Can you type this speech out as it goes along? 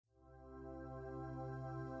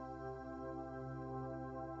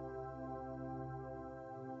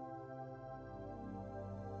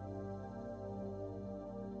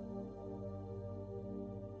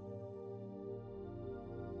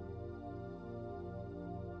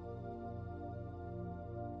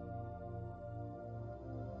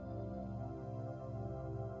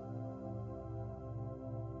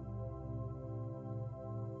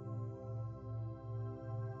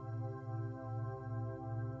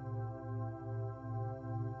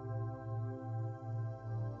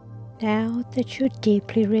Now that you're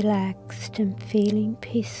deeply relaxed and feeling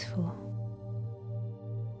peaceful,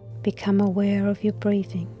 become aware of your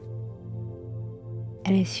breathing.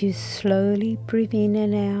 And as you slowly breathe in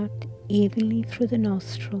and out evenly through the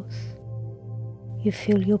nostrils, you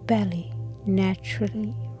feel your belly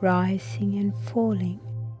naturally rising and falling.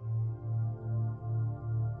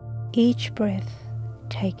 Each breath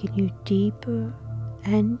taking you deeper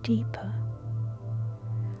and deeper.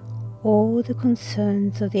 All the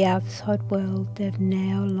concerns of the outside world have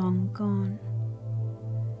now long gone,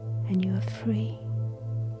 and you are free.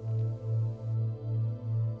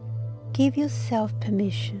 Give yourself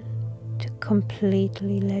permission to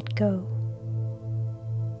completely let go.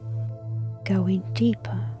 Going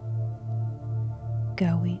deeper,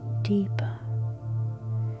 going deeper,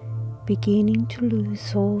 beginning to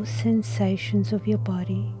lose all sensations of your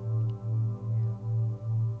body.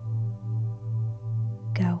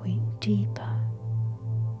 Going deeper,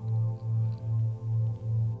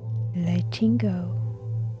 letting go,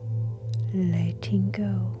 letting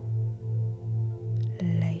go,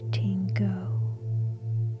 letting go.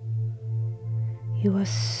 You are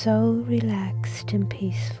so relaxed and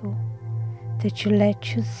peaceful that you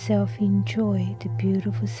let yourself enjoy the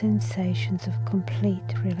beautiful sensations of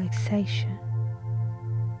complete relaxation.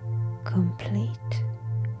 Complete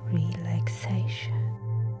relaxation.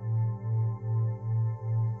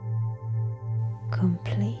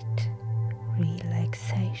 Complete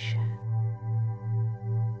relaxation.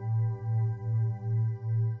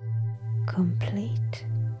 Complete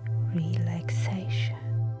relaxation.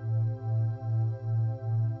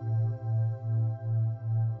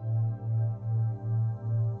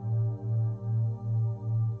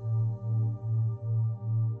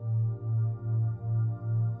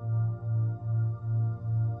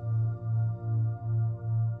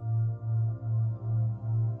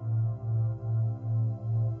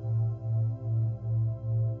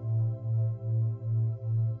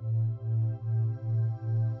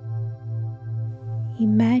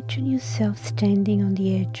 Imagine yourself standing on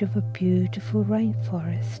the edge of a beautiful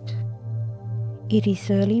rainforest. It is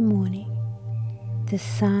early morning, the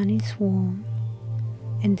sun is warm,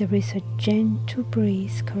 and there is a gentle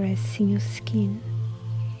breeze caressing your skin.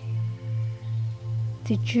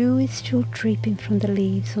 The dew is still dripping from the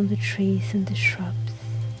leaves on the trees and the shrubs,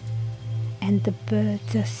 and the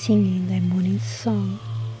birds are singing their morning song.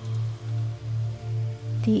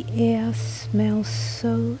 The air smells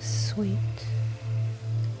so sweet,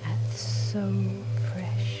 so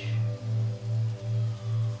fresh.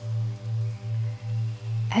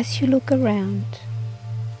 As you look around,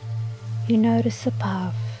 you notice a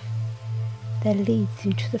path that leads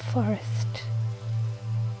into the forest.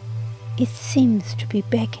 It seems to be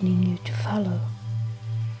beckoning you to follow.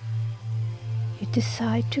 You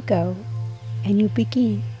decide to go and you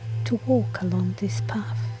begin to walk along this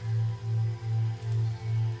path.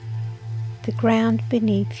 The ground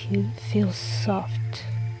beneath you feels soft,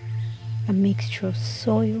 a mixture of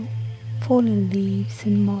soil, fallen leaves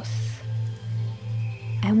and moss.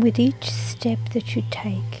 And with each step that you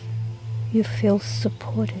take, you feel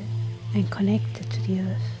supported and connected to the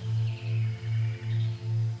earth.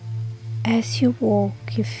 As you walk,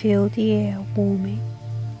 you feel the air warming,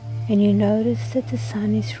 and you notice that the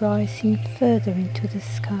sun is rising further into the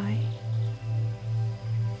sky.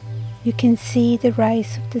 You can see the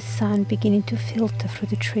rays of the sun beginning to filter through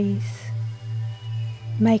the trees,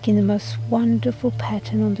 making the most wonderful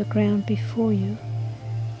pattern on the ground before you.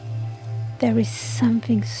 There is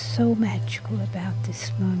something so magical about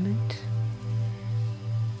this moment.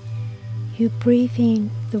 You breathe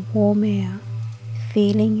in the warm air,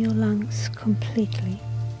 filling your lungs completely,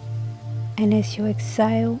 and as you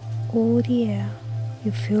exhale all the air,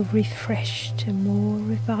 you feel refreshed and more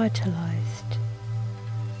revitalized,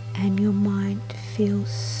 and your mind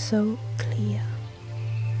feels so clear.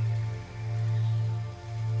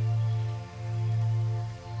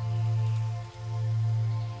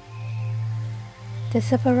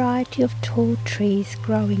 There's a variety of tall trees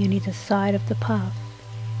growing on either side of the path.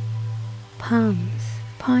 Palms,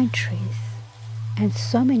 pine trees, and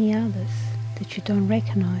so many others that you don't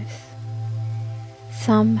recognize.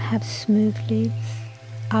 Some have smooth leaves,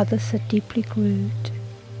 others are deeply grooved,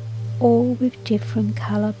 all with different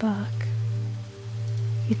color bark.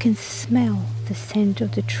 You can smell the scent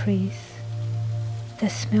of the trees. They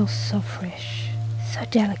smell so fresh, so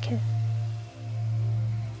delicate.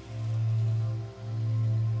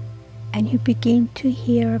 And you begin to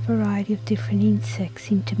hear a variety of different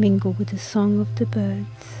insects intermingle with the song of the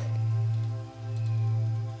birds.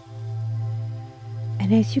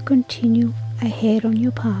 And as you continue ahead on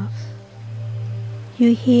your path,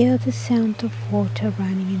 You hear the sound of water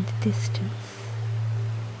running in the distance,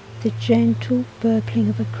 the gentle burbling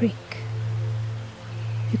of a creek.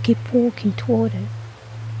 You keep walking toward it.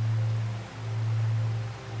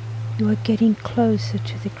 You are getting closer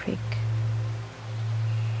to the creek.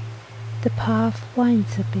 The path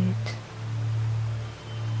winds a bit.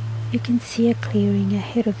 You can see a clearing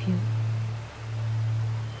ahead of you.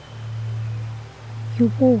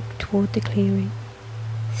 You walk toward the clearing,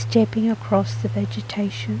 stepping across the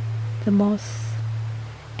vegetation, the moss,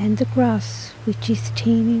 and the grass, which is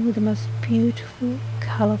teeming with the most beautiful,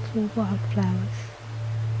 colorful wildflowers,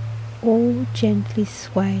 all gently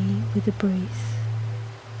swaying with the breeze.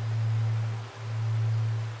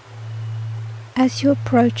 As you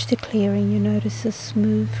approach the clearing, you notice a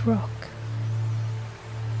smooth rock.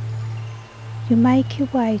 You make your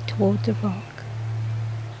way toward the rock,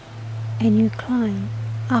 and you climb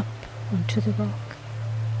up onto the rock,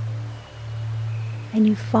 and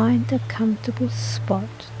you find a comfortable spot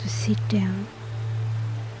to sit down.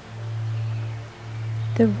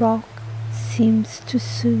 The rock seems to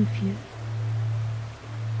soothe you.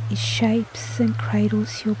 It shapes and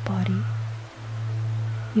cradles your body.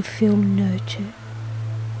 You feel nurtured,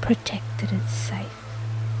 protected and safe.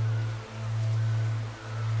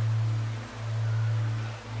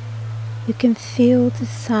 You can feel the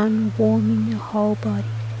sun warming your whole body.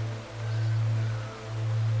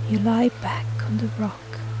 You lie back on the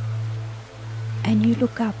rock and you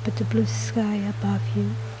look up at the blue sky above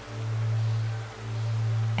you,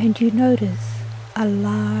 and you notice a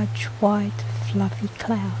large white fluffy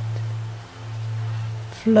cloud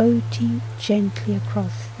floating gently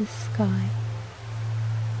across the sky.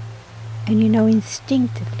 And you know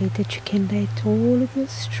instinctively that you can let all of your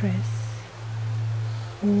stress,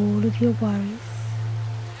 all of your worries,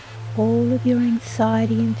 all of your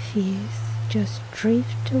anxiety and fears just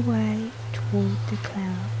drift away toward the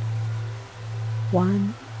cloud,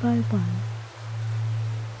 one by one.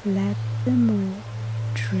 Let them all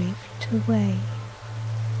drift away,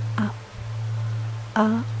 up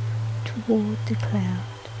toward the cloud,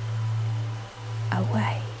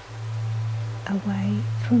 away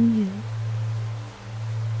from you,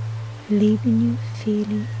 leaving you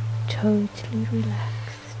feeling totally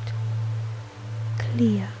relaxed,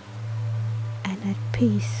 clear, and at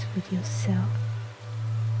peace with yourself.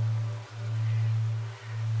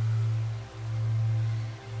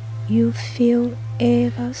 You feel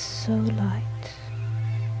ever so light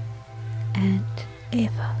and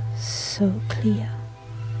ever so clear.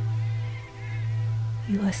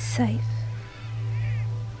 You are safe,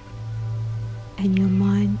 and your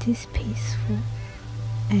mind is peaceful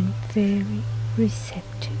and very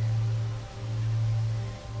receptive.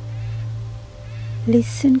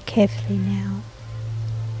 Listen carefully now.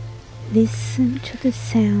 Listen to the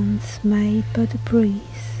sounds made by the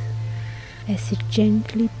breeze as it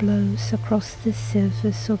gently blows across the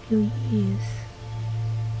surface of your ears.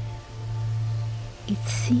 It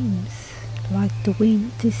seems like the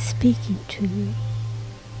wind is speaking to you,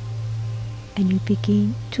 and you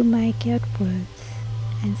begin to make out words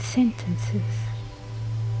and sentences.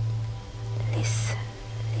 Listen,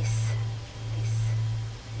 listen, listen,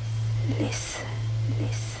 listen,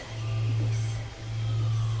 listen, listen.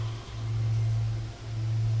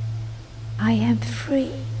 I am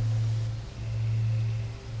free.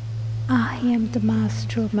 I am the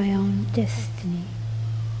master of my own destiny.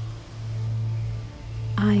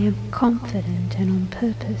 I am confident and on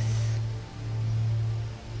purpose.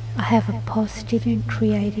 I have a positive and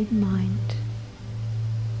creative mind.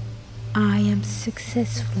 I am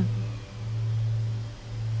successful.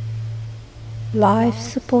 Life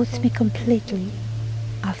supports me completely.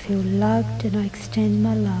 I feel loved and I extend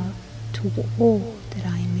my love to all that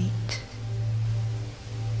I meet.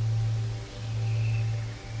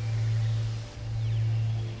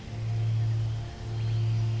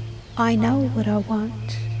 I know what I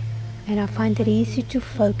want, and I find it easy to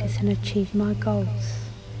focus and achieve my goals.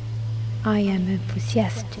 I am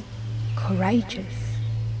enthusiastic, courageous,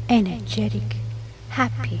 energetic,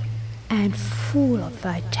 happy, and full of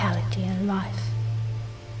vitality and life.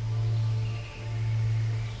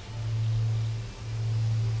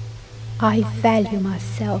 I value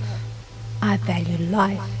myself, I value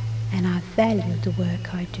life, and I value the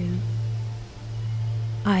work I do.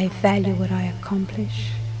 I value what I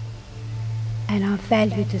accomplish, and I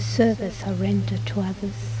value the service I render to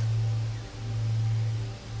others.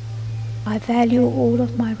 I value all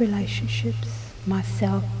of my relationships,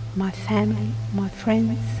 myself, my family, my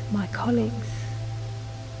friends, my colleagues.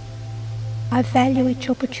 I value each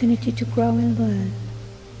opportunity to grow and learn,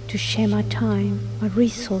 to share my time, my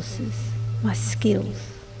resources, my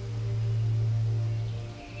skills.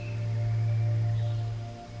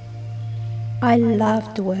 I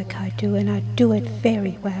love the work I do, and I do it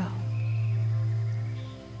very well.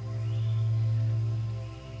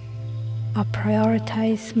 I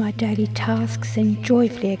prioritize my daily tasks and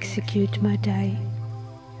joyfully execute my day.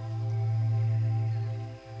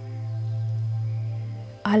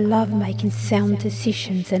 I love making sound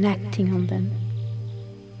decisions and acting on them.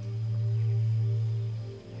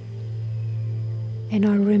 And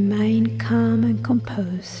I remain calm and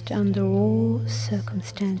composed under all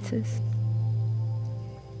circumstances.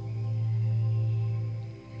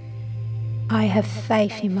 I have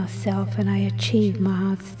faith in myself and I achieve my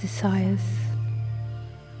heart's desires.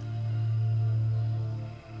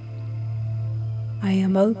 I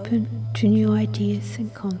am open to new ideas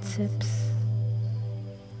and concepts,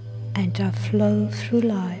 and I flow through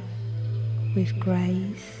life with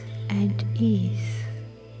grace and ease.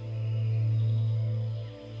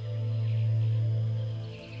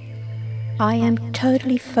 I am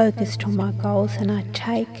totally focused on my goals and I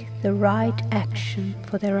take the right action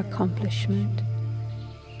for their accomplishment.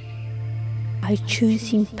 I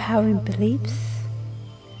choose empowering beliefs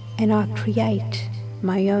and I create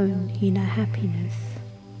my own inner happiness.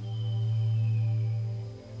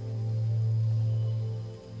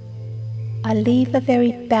 I live a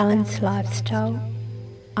very balanced lifestyle.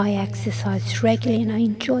 I exercise regularly and I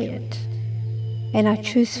enjoy it. And I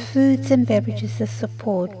choose foods and beverages that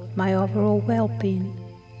support my overall well-being.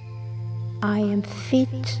 I am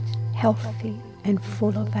fit, healthy, and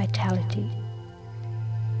full of vitality.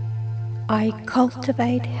 I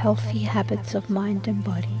cultivate healthy habits of mind and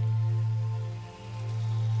body.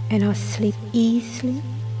 And I sleep easily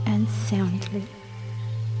and soundly.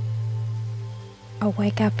 I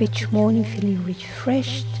wake up each morning feeling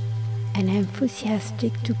refreshed and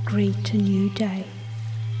enthusiastic to greet a new day.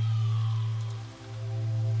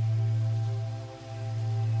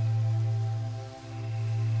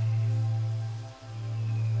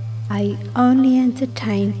 I only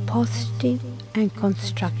entertain positive and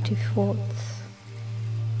constructive thoughts.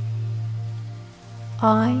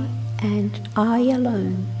 I and I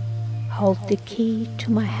alone hold the key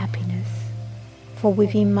to my happiness, for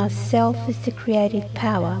within myself is the creative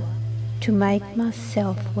power to make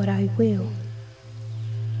myself what I will.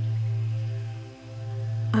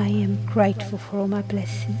 I am grateful for all my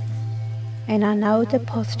blessings, and I know that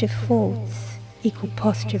positive thoughts equal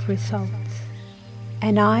positive results.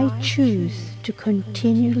 And I choose to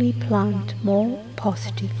continually plant more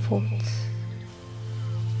positive thoughts.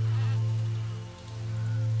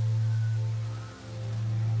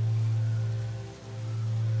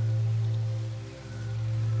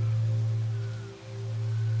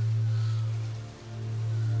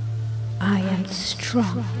 I am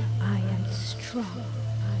strong. I am strong.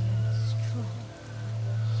 I am strong.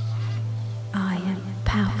 I am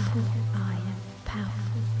powerful. I am powerful.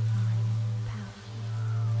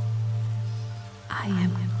 I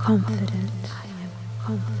am confident. I am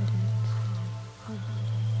confident.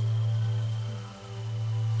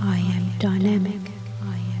 I am dynamic.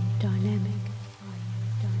 I am dynamic.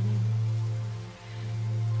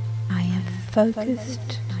 I am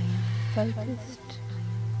focused. I am focused.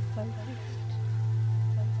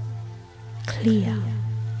 Clear.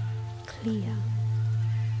 Clear.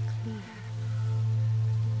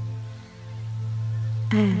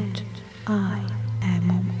 And I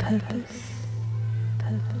am on purpose.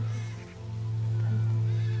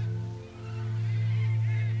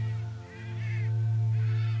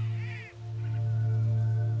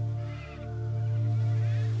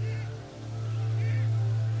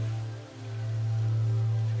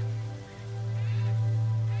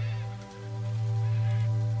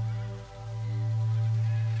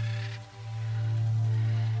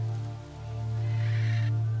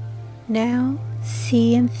 Now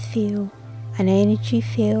see and feel an energy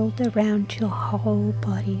field around your whole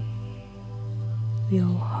body. Your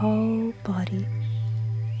whole body.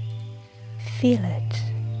 Feel it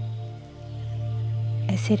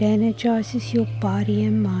as it energizes your body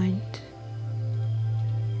and mind.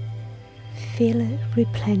 Feel it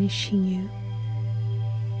replenishing you,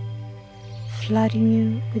 flooding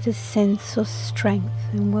you with a sense of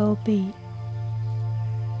strength and well-being.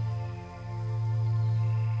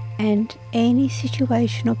 And any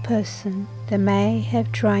situation or person that may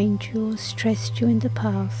have drained you or stressed you in the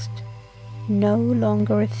past no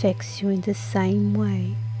longer affects you in the same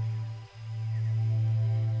way.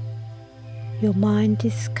 Your mind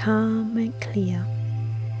is calm and clear,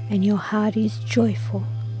 and your heart is joyful.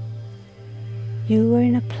 You are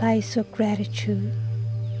in a place of gratitude,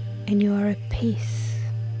 and you are at peace.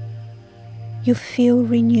 You feel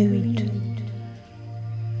renewed,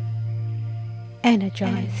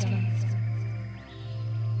 energized,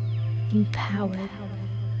 empowered,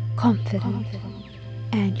 confident,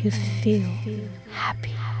 and you feel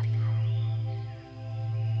happy.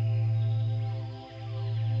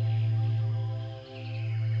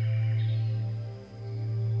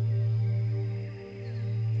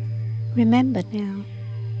 Remember now,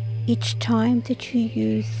 each time that you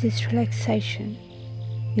use this relaxation,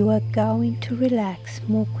 you are going to relax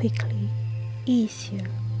more quickly, easier,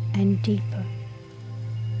 and deeper.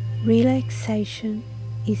 Relaxation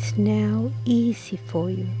is now easy for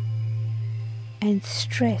you, and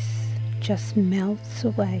stress just melts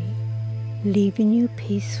away, leaving you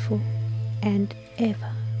peaceful and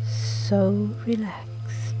ever so relaxed.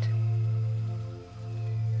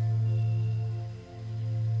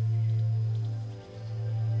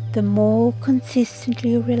 The more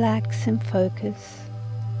consistently you relax and focus,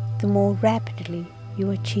 the more rapidly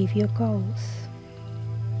you achieve your goals.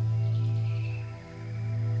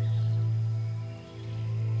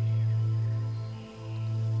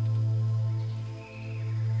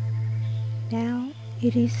 Now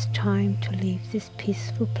it is time to leave this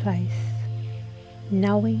peaceful place,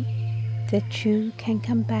 knowing that you can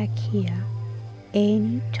come back here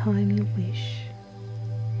any time you wish.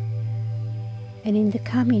 And in the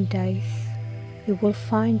coming days, you will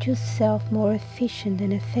find yourself more efficient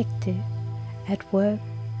and effective at work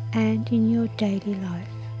and in your daily life,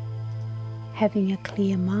 having a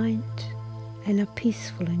clear mind and a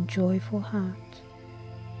peaceful and joyful heart.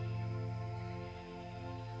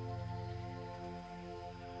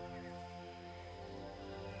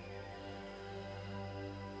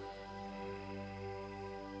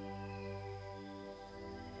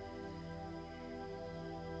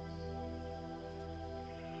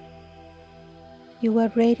 You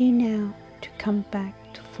are ready now to come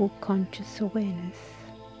back to full conscious awareness.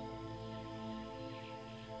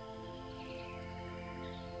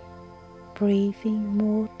 Breathing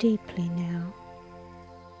more deeply now.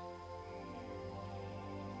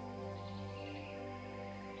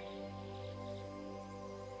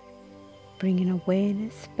 Bringing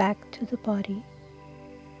awareness back to the body.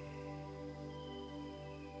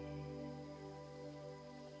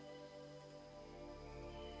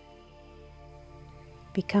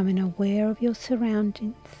 Becoming aware of your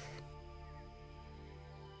surroundings.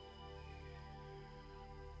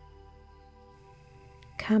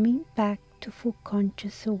 Coming back to full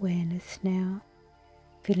conscious awareness now,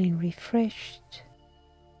 feeling refreshed,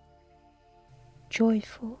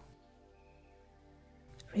 joyful,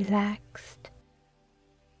 relaxed,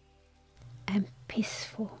 and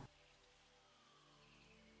peaceful.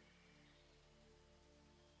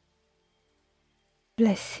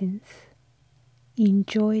 Blessings.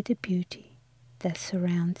 Enjoy the beauty that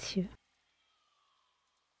surrounds you.